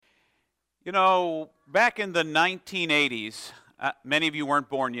You know, back in the 1980s, many of you weren't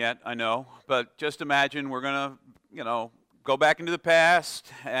born yet, I know, but just imagine we're going to, go back into the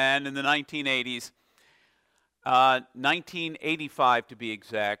past, and in the 1980s, 1985 to be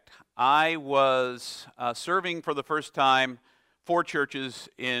exact, I was serving for the first time four churches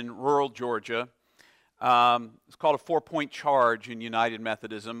in rural Georgia. It's called a four-point charge in United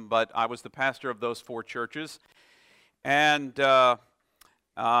Methodism, but I was the pastor of those four churches. And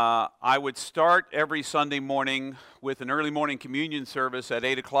I would start every Sunday morning with an early morning communion service at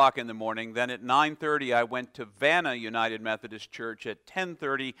 8 o'clock in the morning. Then at 9:30, I went to Vanna United Methodist Church. At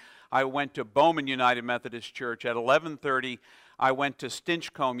 10:30, I went to Bowman United Methodist Church. At 11:30, I went to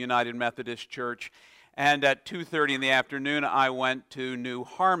Stinchcombe United Methodist Church. And at 2:30 in the afternoon, I went to New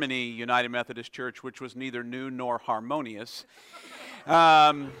Harmony United Methodist Church, which was neither new nor harmonious.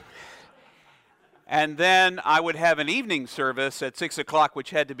 And then I would have an evening service at 6 o'clock, which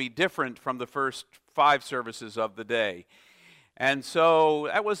had to be different from the first five services of the day. And so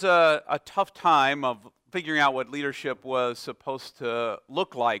that was a tough time of figuring out what leadership was supposed to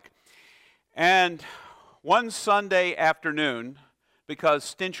look like. And one Sunday afternoon, because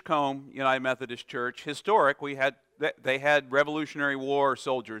Stinchcombe United Methodist Church, historic, they had Revolutionary War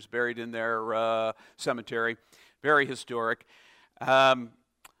soldiers buried in their cemetery, very historic. One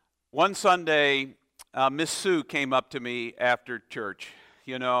Sunday, Miss Sue came up to me after church.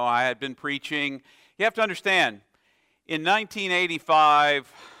 You know, I had been preaching. You have to understand, in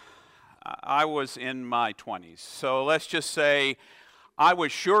 1985, I was in my 20s. So let's just say I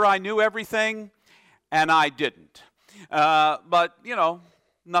was sure I knew everything, and I didn't. But,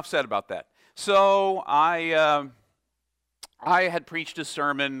 enough said about that. So I had preached a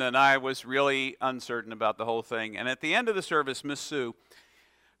sermon, and I was really uncertain about the whole thing. And at the end of the service, Miss Sue,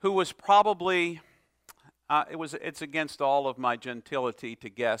 who was probably, it's against all of my gentility to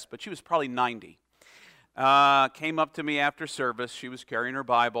guess, but she was probably 90, came up to me after service. She was carrying her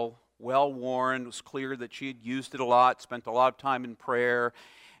Bible, well worn. It was clear that she had used it a lot, spent a lot of time in prayer.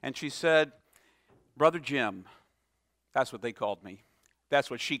 And she said, "Brother Jim," that's what they called me. That's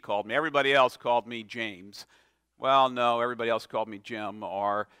what she called me. Everybody else called me James. Well, no, everybody else called me Jim,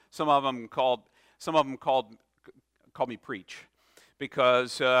 or some of them called me Preach,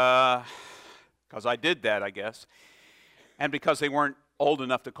 because I did that, I guess, and because they weren't old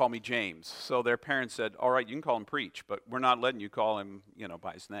enough to call me James. So their parents said, "All right, you can call him Preach, but we're not letting you call him,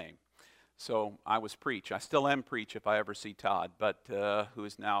 by his name." So I was Preach. I still am Preach if I ever see Todd, but who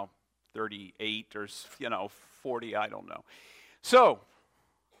is now 38 or 40, I don't know. So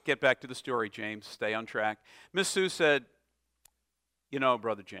get back to the story, James. Stay on track. Miss Sue said,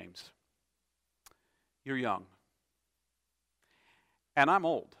 "Brother James, you're young, and I'm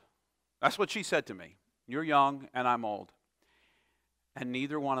old." That's what she said to me. "You're young, and I'm old. And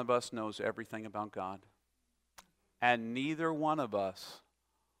neither one of us knows everything about God. And neither one of us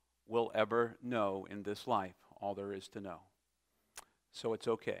will ever know in this life all there is to know. So it's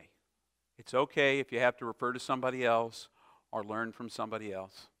okay. It's okay if you have to refer to somebody else or learn from somebody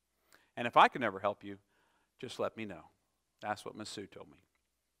else. And if I can ever help you, just let me know." That's what Miss Sue told me.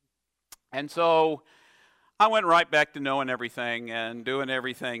 And so I went right back to knowing everything and doing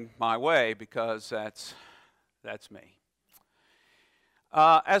everything my way, because that's me.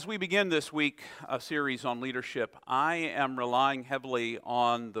 As we begin this week a series on leadership, I am relying heavily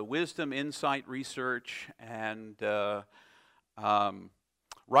on the wisdom, insight, research, and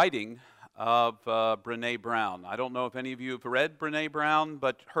writing of Brené Brown. I don't know if any of you have read Brené Brown,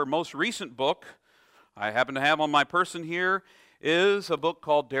 but her most recent book, I happen to have on my person here, is a book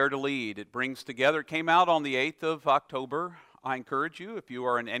called Dare to Lead. It came out on the 8th of October. I encourage you, if you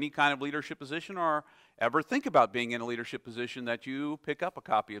are in any kind of leadership position or ever think about being in a leadership position, that you pick up a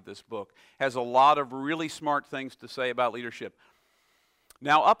copy of this book. It has a lot of really smart things to say about leadership.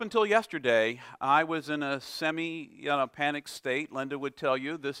 Now, up until yesterday, I was in a semi-panic state. Linda would tell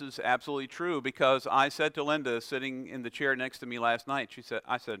you this is absolutely true, because I said to Linda, sitting in the chair next to me last night,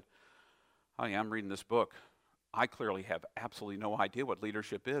 I said, "Honey, I'm reading this book. I clearly have absolutely no idea what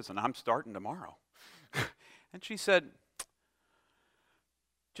leadership is, and I'm starting tomorrow." And she said,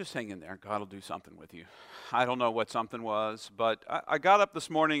 "Just hang in there. God will do something with you." I don't know what something was, but I got up this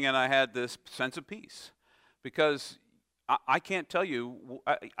morning and I had this sense of peace, because I can't tell you,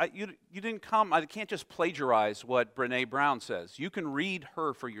 you didn't come, I can't just plagiarize what Brené Brown says. You can read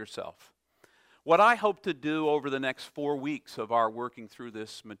her for yourself. What I hope to do over the next 4 weeks of our working through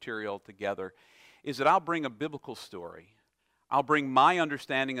this material together is that I'll bring a biblical story. I'll bring my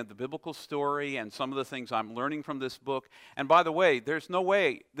understanding of the biblical story and some of the things I'm learning from this book. And by the way, there's no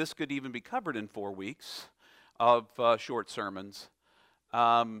way this could even be covered in 4 weeks of short sermons.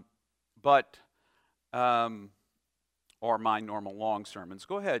 but or my normal long sermons.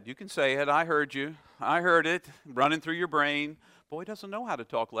 Go ahead, you can say it. I heard you. I heard it running through your brain. Boy doesn't know how to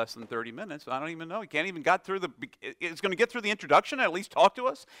talk less than 30 minutes. I don't even know. He can't even get through it's going to get through the introduction and at least talk to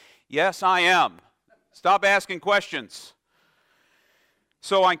us? Yes, I am. Stop asking questions.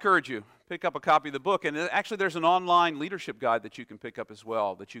 So I encourage you, pick up a copy of the book. And actually there's an online leadership guide that you can pick up as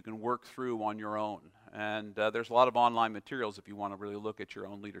well that you can work through on your own. And there's a lot of online materials if you want to really look at your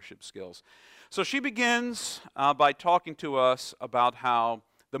own leadership skills. So she begins by talking to us about how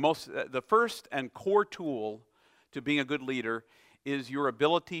the first and core tool to being a good leader is your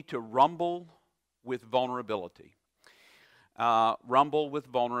ability to rumble with vulnerability. Rumble with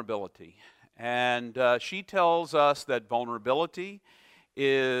vulnerability. And she tells us that vulnerability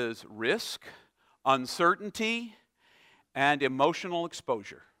is risk, uncertainty, and emotional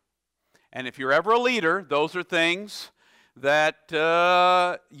exposure. And if you're ever a leader, those are things that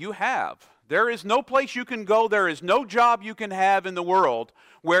you have. There is no place you can go, there is no job you can have in the world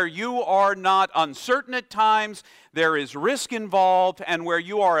where you are not uncertain at times, there is risk involved, and where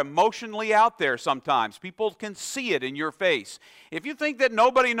you are emotionally out there sometimes. People can see it in your face. If you think that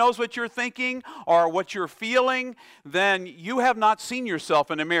nobody knows what you're thinking or what you're feeling, then you have not seen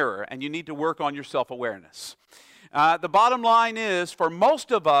yourself in a mirror, and you need to work on your self-awareness. The bottom line is, for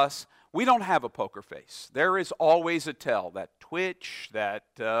most of us, we don't have a poker face. There is always a tell, that twitch, that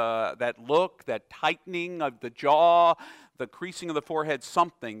look, that tightening of the jaw, the creasing of the forehead,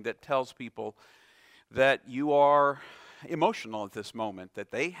 something that tells people that you are emotional at this moment,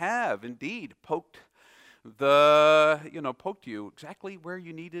 that they have indeed poked you exactly where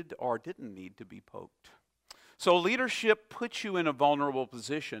you needed or didn't need to be poked. So leadership puts you in a vulnerable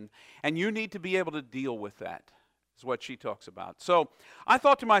position, and you need to be able to deal with that. Is what she talks about. So I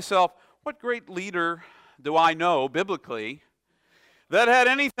thought to myself, what great leader do I know biblically that had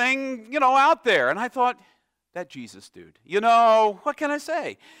anything, out there? And I thought, that Jesus dude. What can I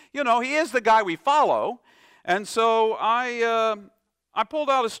say? He is the guy we follow. And so I pulled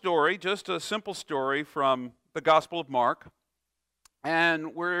out a story, just a simple story from the Gospel of Mark.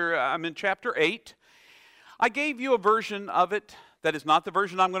 And I'm in chapter 8. I gave you a version of it that is not the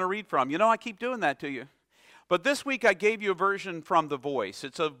version I'm going to read from. I keep doing that to you. But this week I gave you a version from The Voice.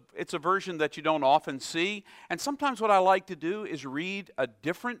 It's a version that you don't often see. And sometimes what I like to do is read a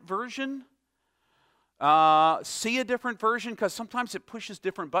different version, see a different version, because sometimes it pushes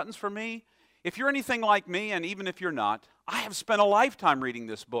different buttons for me. If you're anything like me, and even if you're not, I have spent a lifetime reading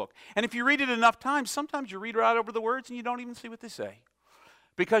this book. And if you read it enough times, sometimes you read right over the words and you don't even see what they say.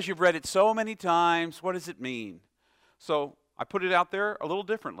 Because you've read it so many times, what does it mean? So I put it out there a little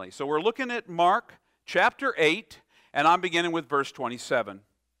differently. So we're looking at Mark chapter 8, and I'm beginning with verse 27.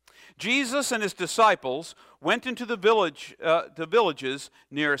 Jesus and his disciples went into the villages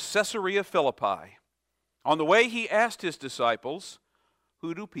near Caesarea Philippi. On the way, he asked his disciples,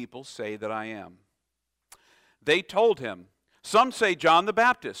 "Who do people say that I am?" They told him, "Some say John the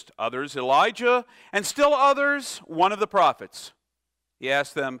Baptist, others Elijah, and still others one of the prophets." He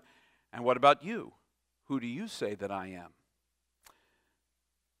asked them, "And what about you? Who do you say that I am?"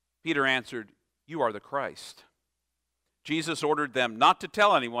 Peter answered, "You are the Christ." Jesus ordered them not to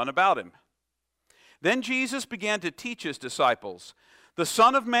tell anyone about him. Then Jesus began to teach his disciples, "The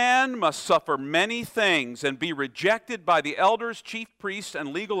Son of Man must suffer many things and be rejected by the elders, chief priests,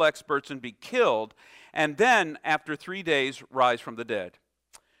 and legal experts and be killed, and then after 3 days rise from the dead."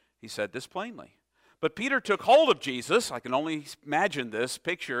 He said this plainly. But Peter took hold of Jesus. I can only imagine this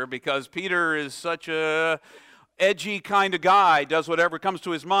picture because Peter is such a edgy kind of guy, does whatever comes to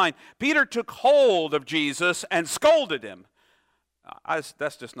his mind. Peter took hold of Jesus and scolded him.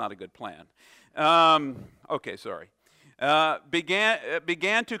 That's just not a good plan.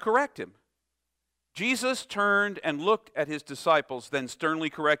 Began to correct him. Jesus turned and looked at his disciples, then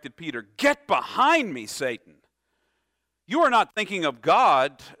sternly corrected Peter. "Get behind me, Satan. You are not thinking of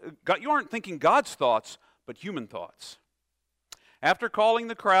God. You aren't thinking God's thoughts, but human thoughts." After calling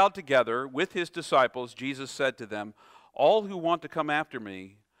the crowd together with his disciples, Jesus said to them, "All who want to come after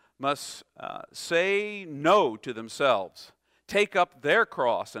me must say no to themselves, take up their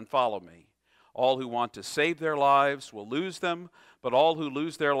cross and follow me. All who want to save their lives will lose them, but all who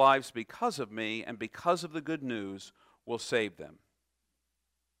lose their lives because of me and because of the good news will save them."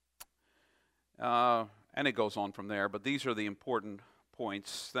 And it goes on from there, but these are the important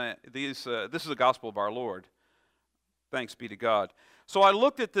points. This is the gospel of our Lord. Thanks be to God. So I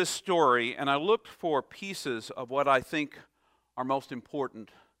looked at this story, and I looked for pieces of what I think are most important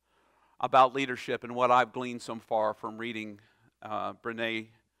about leadership and what I've gleaned so far from reading Brené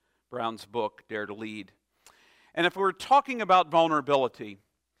Brown's book, Dare to Lead. And if we're talking about vulnerability,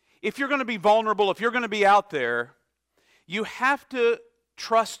 if you're going to be vulnerable, if you're going to be out there, you have to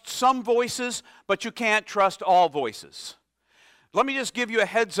trust some voices, but you can't trust all voices. Let me just give you a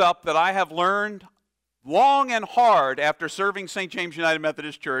heads up that I have learned long and hard after serving St. James United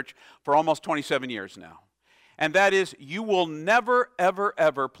Methodist Church for almost 27 years now. And that is, you will never, ever,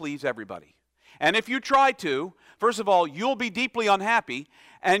 ever please everybody. And if you try to, first of all, you'll be deeply unhappy,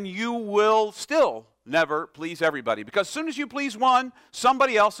 and you will still never please everybody. Because as soon as you please one,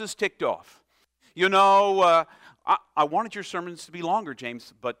 somebody else is ticked off. You know, I wanted your sermons to be longer,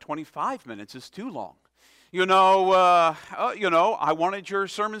 James, but 25 minutes is too long. I wanted your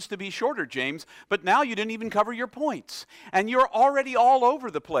sermons to be shorter, James, but now you didn't even cover your points. And you're already all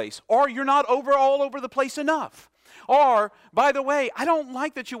over the place. Or you're not all over the place enough. Or, by the way, I don't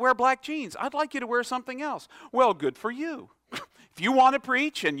like that you wear black jeans. I'd like you to wear something else. Well, good for you. If you want to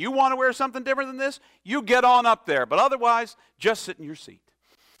preach and you want to wear something different than this, you get on up there. But otherwise, just sit in your seat.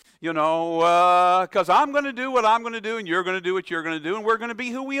 Because I'm going to do what I'm going to do, and you're going to do what you're going to do, and we're going to be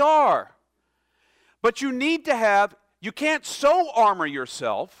who we are. But you can't so armor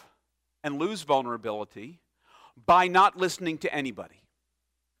yourself and lose vulnerability by not listening to anybody.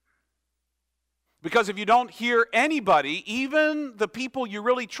 Because if you don't hear anybody, even the people you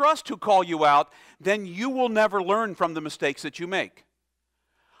really trust who call you out, then you will never learn from the mistakes that you make.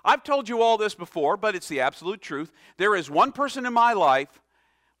 I've told you all this before, but it's the absolute truth. There is one person in my life,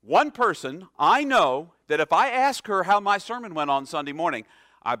 one person I know, that if I ask her how my sermon went on Sunday morning,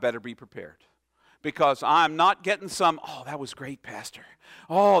 I better be prepared. Because I'm not getting oh, that was great, Pastor.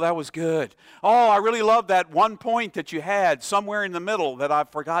 Oh, that was good. Oh, I really love that one point that you had somewhere in the middle that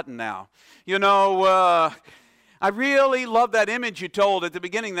I've forgotten now. I really love that image you told at the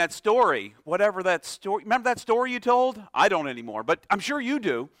beginning, that story. Whatever that story, remember that story you told? I don't anymore, but I'm sure you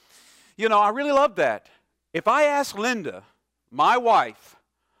do. I really love that. If I ask Linda, my wife,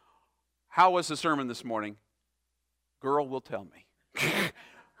 how was the sermon this morning? Girl will tell me.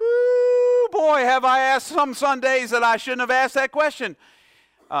 Ooh, boy, have I asked some Sundays that I shouldn't have asked that question.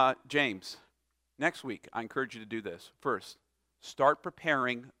 James, next week, I encourage you to do this. First, start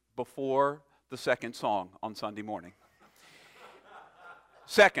preparing before the second song on Sunday morning.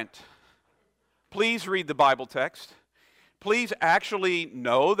 Second, please read the Bible text. Please actually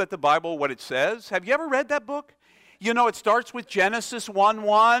know that the Bible, what it says. Have you ever read that book? It starts with Genesis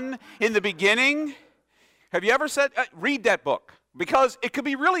 1:1 in the beginning. Have you ever said, read that book? Because it could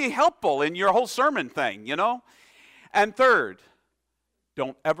be really helpful in your whole sermon thing, And third,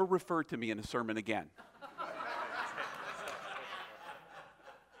 don't ever refer to me in a sermon again.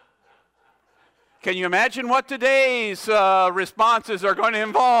 Can you imagine what today's responses are going to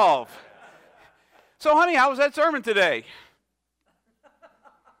involve? So, honey, how was that sermon today?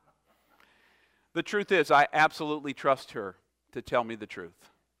 The truth is, I absolutely trust her to tell me the truth.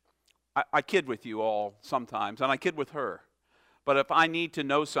 I kid with you all sometimes, and I kid with her. But if I need to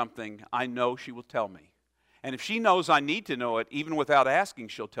know something, I know she will tell me. And if she knows I need to know it, even without asking,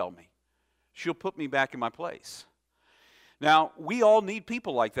 she'll tell me. She'll put me back in my place. Now, we all need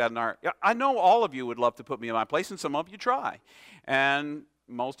people like that I know all of you would love to put me in my place, and some of you try. And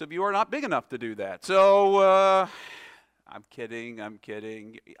most of you are not big enough to do that. So, I'm kidding.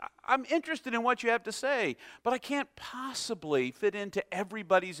 I'm interested in what you have to say, but I can't possibly fit into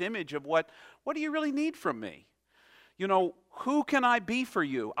everybody's image of what do you really need from me? Who can I be for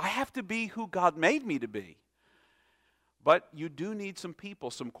you? I have to be who God made me to be. But you do need some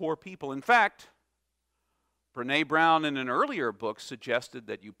people, some core people. In fact, Brene Brown in an earlier book suggested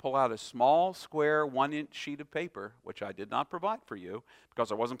that you pull out a small, square, 1-inch sheet of paper, which I did not provide for you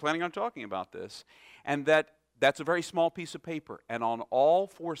because I wasn't planning on talking about this, and that's a very small piece of paper. And on all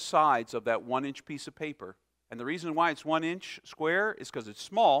 4 sides of that 1-inch piece of paper, and the reason why it's 1 inch square is because it's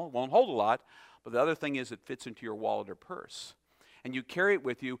small, won't hold a lot, but the other thing is it fits into your wallet or purse. And you carry it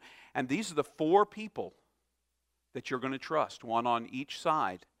with you, and these are the 4 people that you're going to trust, one on each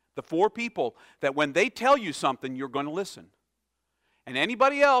side. The 4 people that when they tell you something, you're going to listen. And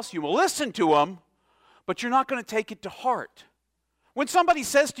anybody else, you will listen to them, but you're not going to take it to heart. When somebody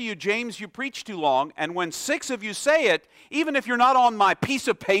says to you, James, you preach too long, and when 6 of you say it, even if you're not on my piece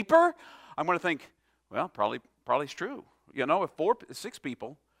of paper, I'm going to think, well, probably it's true. If 6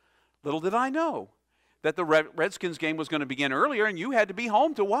 people, little did I know that the Redskins game was going to begin earlier, and you had to be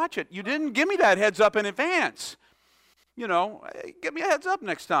home to watch it. You didn't give me that heads up in advance. Give me a heads up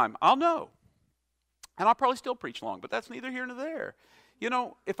next time. I'll know. And I'll probably still preach long, but that's neither here nor there.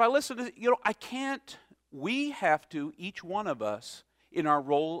 If I listen to, I can't, we have to, each one of us, in our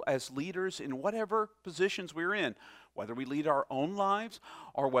role as leaders in whatever positions we're in, whether we lead our own lives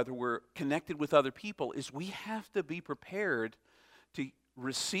or whether we're connected with other people, is we have to be prepared to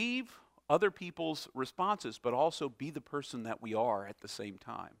receive other people's responses, but also be the person that we are at the same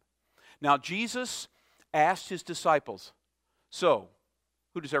time. Now, Jesus asked his disciples, so,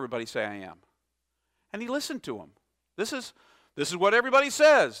 who does everybody say I am? And he listened to them. This is what everybody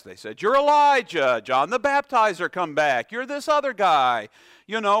says. They said, you're Elijah, John the Baptizer come back, you're this other guy,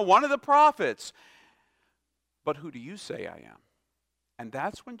 one of the prophets. But who do you say I am? And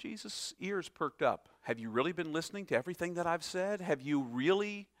that's when Jesus' ears perked up. Have you really been listening to everything that I've said? Have you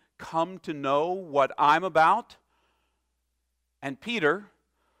really come to know what I'm about? And Peter,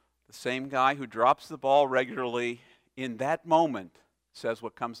 the same guy who drops the ball regularly, in that moment says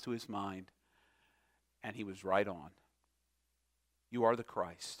what comes to his mind. And he was right on. You are the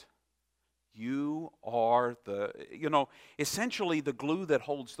Christ. You are essentially the glue that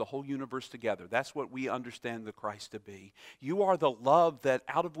holds the whole universe together. That's what we understand the Christ to be. You are the love that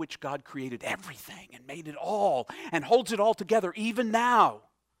out of which God created everything and made it all and holds it all together even now.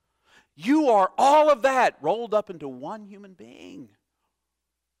 You are all of that rolled up into one human being.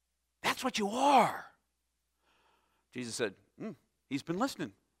 That's what you are. Jesus said, he's been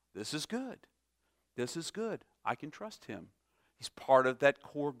listening. This is good. This is good. I can trust him. He's part of that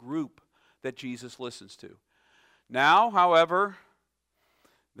core group that Jesus listens to. Now, however,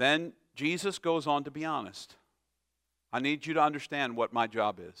 then Jesus goes on to be honest. I need you to understand what my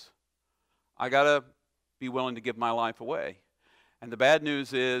job is. I got to be willing to give my life away. And the bad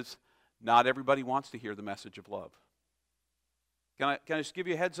news is, not everybody wants to hear the message of love. Can I just give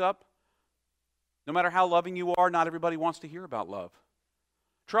you a heads up? No matter how loving you are, not everybody wants to hear about love.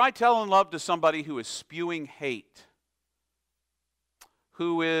 Try telling love to somebody who is spewing hate,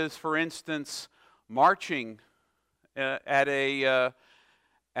 who is, for instance, marching at a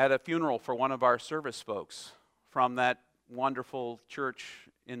funeral for one of our service folks from that wonderful church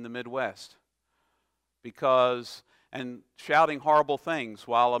in the Midwest, and shouting horrible things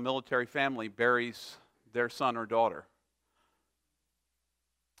while a military family buries their son or daughter.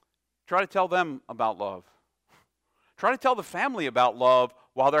 Try to tell them about love. Try to tell the family about love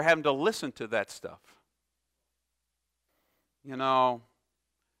while they're having to listen to that stuff. And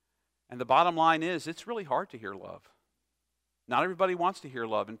the bottom line is, it's really hard to hear love. Not everybody wants to hear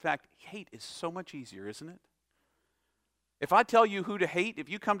love. In fact, hate is so much easier, isn't it? If I tell you who to hate, if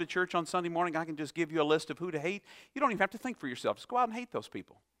you come to church on Sunday morning, I can just give you a list of who to hate. You don't even have to think for yourself. Just go out and hate those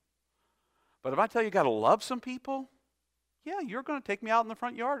people. But if I tell you you got to love some people, yeah, you're going to take me out in the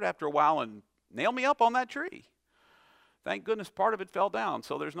front yard after a while and nail me up on that tree. Thank goodness part of it fell down,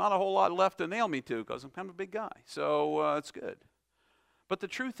 so there's not a whole lot left to nail me to because I'm kind of a big guy. So it's good. But the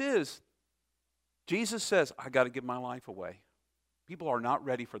truth is, Jesus says, I got to give my life away. People are not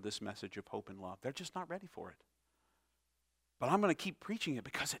ready for this message of hope and love. They're just not ready for it. But I'm going to keep preaching it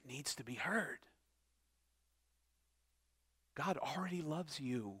because it needs to be heard. God already loves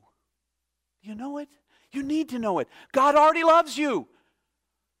you. Do you know it? You need to know it. God already loves you.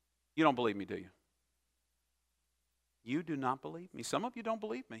 You don't believe me, do you? You do not believe me. Some of you don't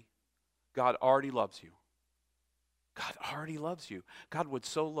believe me. God already loves you. God already loves you. God would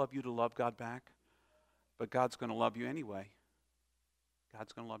so love you to love God back, but God's going to love you anyway.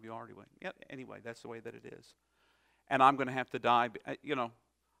 God's going to love you anyway. Yeah, anyway, that's the way that it is. And I'm going to have to die.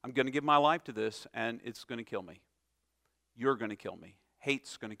 I'm going to give my life to this, and it's going to kill me. You're going to kill me.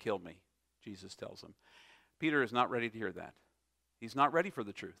 Hate's going to kill me, Jesus tells him. Peter is not ready to hear that. He's not ready for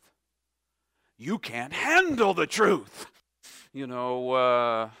the truth. You can't handle the truth.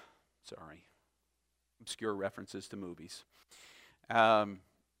 Sorry. Obscure references to movies. You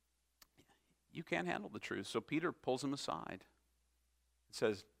can't handle the truth. So Peter pulls him aside and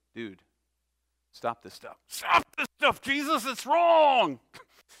says, dude, stop this stuff. Stop this stuff, Jesus, it's wrong.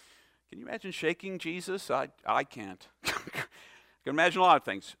 Can you imagine shaking Jesus? I can't. I can imagine a lot of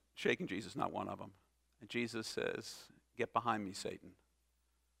things. Shaking Jesus, not one of them. And Jesus says, get behind me, Satan.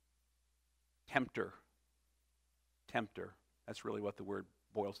 Tempter. That's really what the word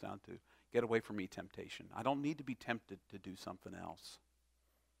boils down to. Get away from me, temptation. I don't need to be tempted to do something else.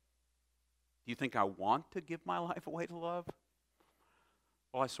 Do you think I want to give my life away to love?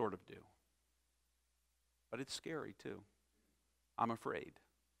 Well, I sort of do. But it's scary too. I'm afraid.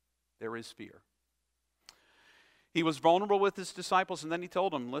 There is fear. He was vulnerable with his disciples, and then he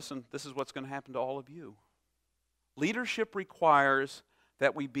told them, listen, this is what's going to happen to all of you. Leadership requires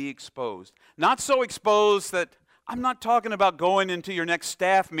that we be exposed. Not so exposed that I'm not talking about going into your next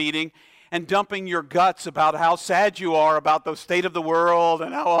staff meeting and dumping your guts about how sad you are about the state of the world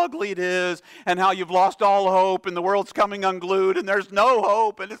and how ugly it is and how you've lost all hope and the world's coming unglued and there's no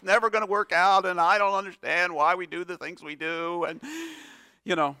hope and it's never going to work out and I don't understand why we do the things we do. And,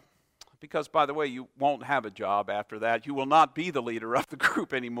 Because, by the way, you won't have a job after that. You will not be the leader of the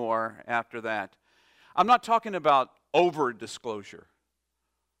group anymore after that. I'm not talking about over-disclosure.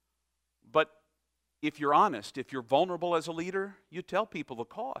 But if you're honest, if you're vulnerable as a leader, you tell people the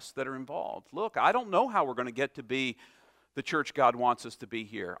costs that are involved. Look, I don't know how we're going to get to be the church God wants us to be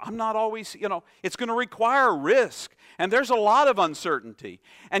here. I'm not always, it's going to require risk. And there's a lot of uncertainty.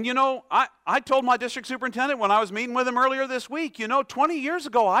 And I told my district superintendent when I was meeting with him earlier this week, 20 years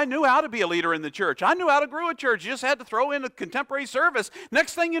ago, I knew how to be a leader in the church. I knew how to grow a church. You just had to throw in a contemporary service.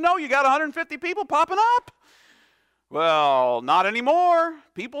 Next thing you know, you got 150 people popping up. Well, not anymore.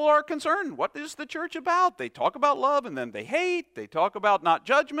 People are concerned. What is the church about? They talk about love and then they hate. They talk about not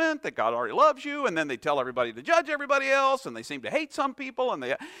judgment, that God already loves you, and then they tell everybody to judge everybody else, and they seem to hate some people,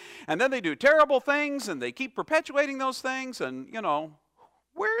 and then they do terrible things, and they keep perpetuating those things, and,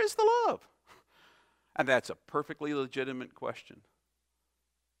 where is the love? And that's a perfectly legitimate question.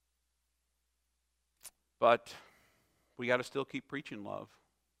 But we got to still keep preaching love.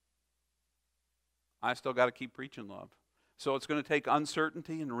 I still got to keep preaching love. So it's going to take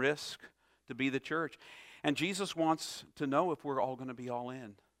uncertainty and risk to be the church. And Jesus wants to know if we're all going to be all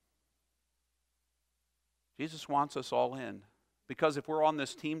in. Jesus wants us all in. Because if we're on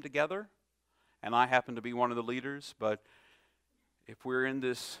this team together, and I happen to be one of the leaders, but if we're in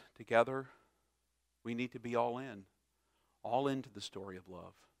this together, we need to be all into the story of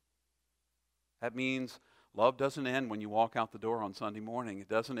love. That means love doesn't end when you walk out the door on Sunday morning. It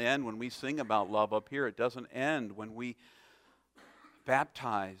doesn't end when we sing about love up here. It doesn't end when we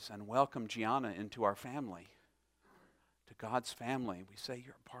baptize and welcome Gianna into our family, to God's family. We say,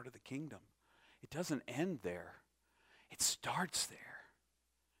 you're a part of the kingdom. It doesn't end there. It starts there.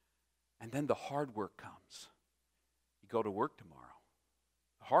 And then the hard work comes. You go to work tomorrow.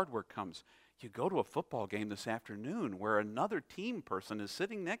 The hard work comes. You go to a football game this afternoon where another team person is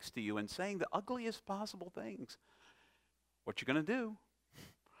sitting next to you and saying the ugliest possible things. What you going to do?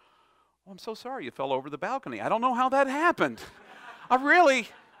 Oh, I'm so sorry you fell over the balcony. I don't know how that happened. By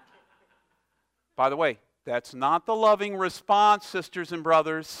the way, that's not the loving response, sisters and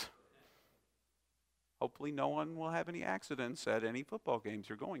brothers. Hopefully no one will have any accidents at any football games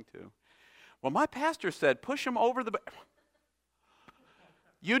you're going to. Well, my pastor said, push him over the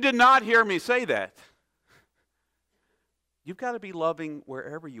You did not hear me say that. You've got to be loving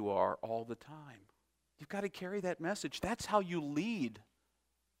wherever you are all the time. You've got to carry that message. That's how you lead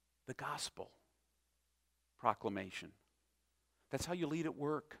the gospel proclamation. That's how you lead at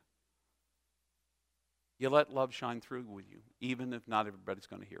work. You let love shine through with you, even if not everybody's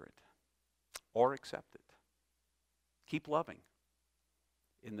going to hear it or accept it. Keep loving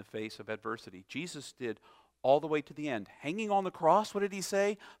in the face of adversity. Jesus did all the way to the end. Hanging on the cross, what did he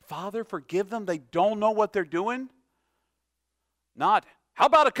say? Father, forgive them. They don't know what they're doing. Not, how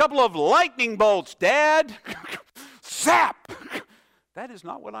about a couple of lightning bolts, Dad? Zap! That is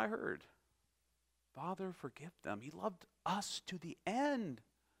not what I heard. Father, forgive them. He loved us to the end.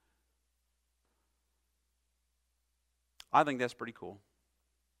 I think that's pretty cool.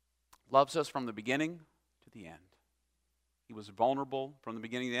 Loves us from the beginning to the end. He was vulnerable from the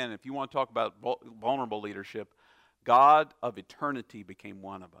beginning to the end. If you want to talk about vulnerable leadership, God of eternity became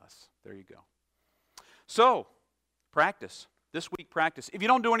one of us. There you go. So, practice. This week, practice. If you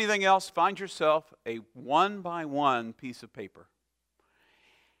don't do anything else, find yourself a one-by-one piece of paper.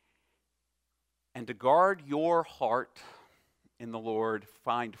 And to guard your heart in the Lord,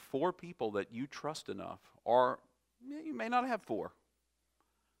 find 4 people that you trust enough, or you may not have 4.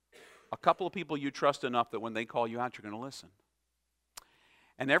 A couple of people you trust enough that when they call you out, you're going to listen.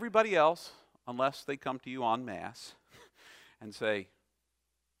 And everybody else, unless they come to you en masse and say,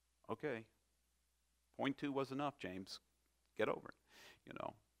 okay, point 2 was enough, James. Get over it.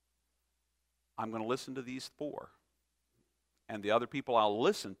 I'm going to listen to these 4. And the other people I'll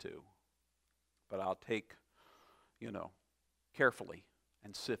listen to, but I'll take, carefully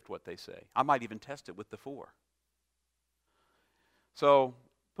and sift what they say. I might even test it with the 4. So,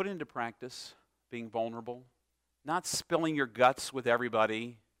 put into practice being vulnerable, not spilling your guts with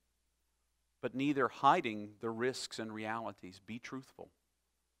everybody, but neither hiding the risks and realities. Be truthful.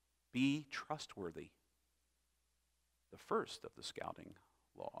 Be trustworthy. The first of the scouting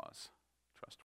laws.